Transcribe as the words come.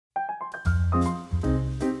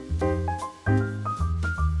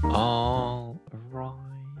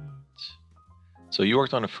So you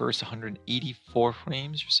worked on the first 184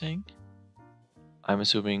 frames, you're saying? I'm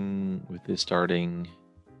assuming with this starting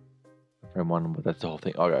frame 1, but that's the whole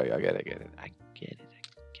thing. Oh, I get it. I get it.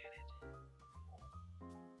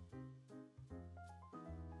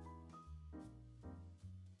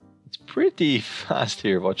 It's pretty fast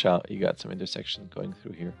here. Watch out. You got some intersection going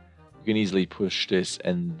through here. You can easily push this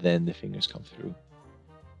and then the fingers come through.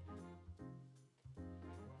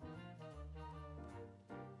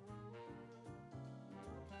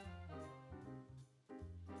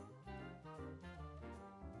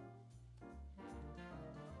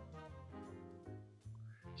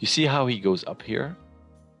 You see how he goes up here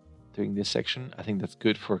during this section? I think that's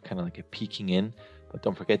good for kind of like a peeking in. But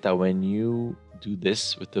don't forget that when you do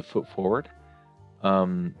this with the foot forward,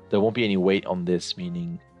 there won't be any weight on this,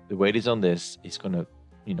 meaning the weight is on this. It's going to,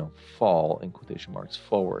 fall in quotation marks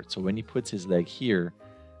forward. So when he puts his leg here,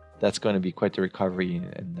 that's going to be quite the recovery,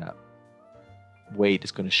 and that weight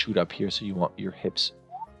is going to shoot up here. So you want your hips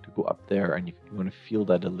to go up there, and you want to feel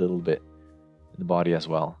that a little bit in the body as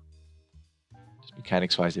well. Just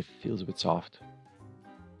mechanics wise, it feels a bit soft.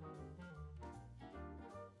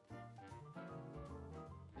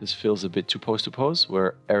 This feels a bit too pose to pose,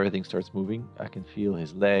 where everything starts moving. I can feel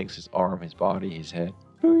his legs, his arm, his body, his head.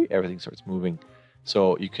 Everything starts moving.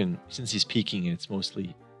 So you can, since he's peeking and it's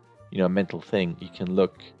mostly, a mental thing, you can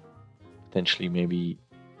look potentially maybe,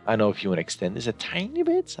 I don't know if you want to extend this a tiny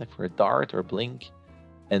bit, like for a dart or a blink.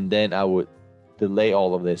 And then I would delay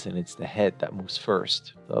all of this, and it's the head that moves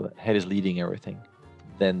first. So the head is leading everything.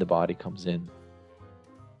 Then the body comes in.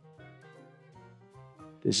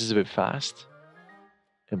 This is a bit fast.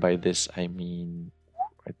 And by this, I mean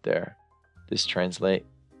right there. This translate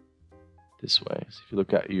this way. So if you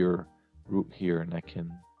look at your root here, and I can,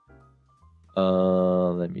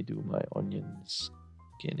 let me do my onion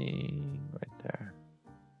skinning right there.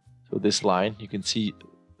 So this line, you can see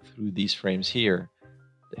through these frames here,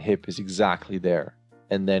 the hip is exactly there.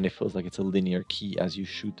 And then it feels like it's a linear key as you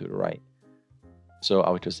shoot to the right. So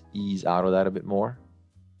I would just ease out of that a bit more.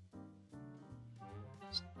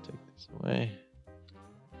 Let's take this away.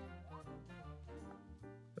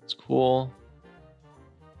 That's cool.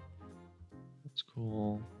 That's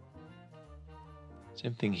cool.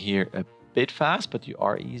 Same thing here, a bit fast, but you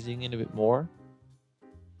are easing in a bit more.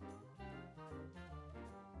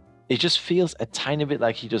 It just feels a tiny bit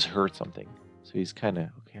like he just heard something. So he's kind of,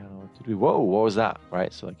 okay, I don't know what to do. Whoa, what was that?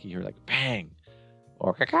 Right? So like you hear like bang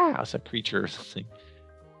or caca, it's a creature or something.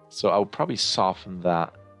 So I would probably soften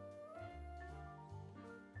that.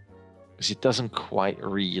 Because it doesn't quite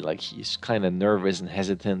read, like he's kind of nervous and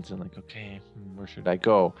hesitant and like, okay, where should I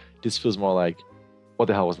go? This feels more like, what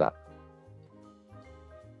the hell was that?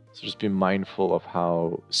 So just be mindful of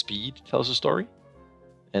how speed tells a story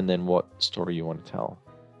and then what story you want to tell.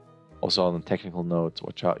 Also on the technical notes,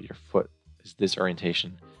 watch out, your foot is this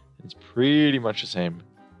orientation. It's pretty much the same.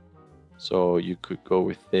 So you could go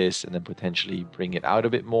with this and then potentially bring it out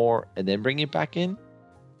a bit more and then bring it back in,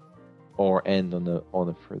 or end on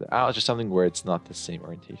the further out. It's just something where it's not the same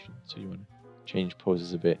orientation. So you want to change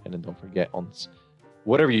poses a bit, and then don't forget on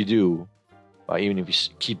whatever you do, even if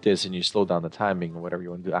you keep this and you slow down the timing or whatever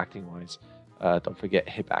you want to do acting wise, don't forget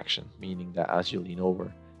hip action, meaning that as you lean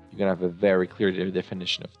over, you're going to have a very clear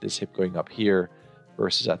definition of this hip going up here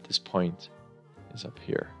versus at this point is up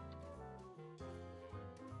here.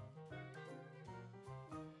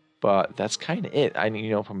 But that's kind of it.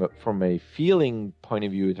 From a feeling point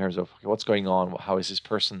of view, in terms of what's going on, how is this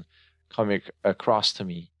person coming across to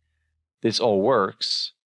me, this all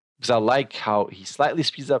works because I like how he slightly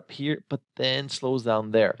speeds up here, but then slows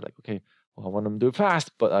down there. Like, okay, well, I want him to do it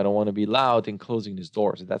fast, but I don't want to be loud in closing this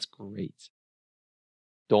door. So that's great.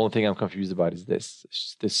 The only thing I'm confused about is this. It's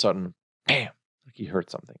just this sudden bam, like he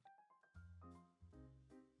heard something.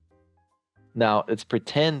 Now, let's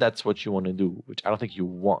pretend that's what you want to do, which I don't think you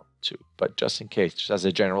want to, but just in case, just as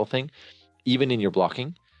a general thing, even in your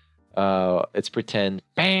blocking, let's pretend,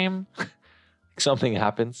 bam, something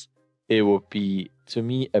happens. It would be, to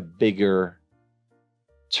me, a bigger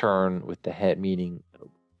turn with the head, meaning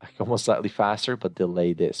like almost slightly faster, but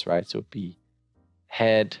delay this, right? So it'd be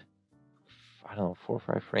head, I don't know, 4 or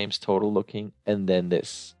 5 frames total looking, and then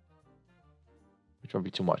this, which won't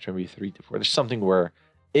be too much, maybe 3 to 4. There's something where,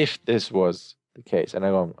 if this was the case, and I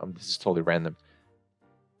know this is totally random,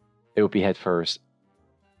 it would be head first,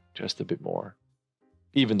 just a bit more.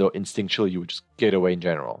 Even though instinctually you would just get away in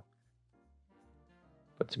general.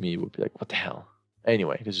 But to me, it would be like, what the hell?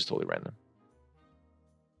 Anyway, this is totally random.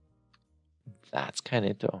 That's kind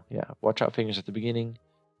of it though. Yeah, watch out fingers at the beginning.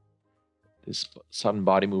 This sudden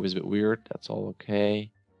body move is a bit weird. That's all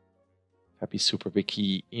okay. I'd be super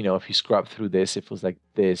picky. You know, if you scrub through this, it feels like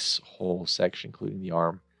this whole section, including the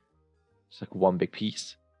arm, it's like one big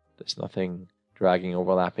piece. There's nothing dragging,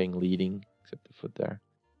 overlapping, leading, except the foot there.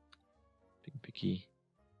 Being picky.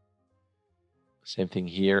 Same thing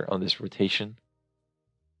here on this rotation.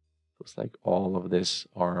 Looks like all of this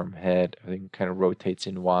arm, head, everything kind of rotates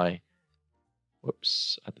in Y.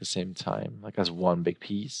 Whoops, at the same time, like as one big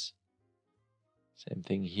piece. Same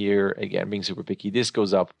thing here. Again, being super picky. This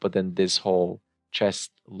goes up, but then this whole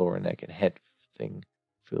chest, lower neck, and head thing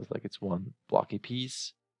feels like it's one blocky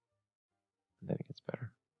piece. And then it gets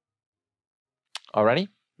better. Alrighty,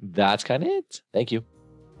 that's kind of it. Thank you.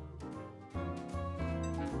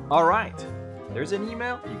 All right. There's an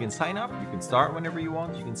email. You can sign up. You can start whenever you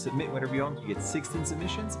want. You can submit whenever you want. You get 16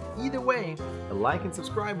 submissions. Either way, a like and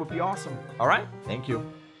subscribe would be awesome. All right. Thank you.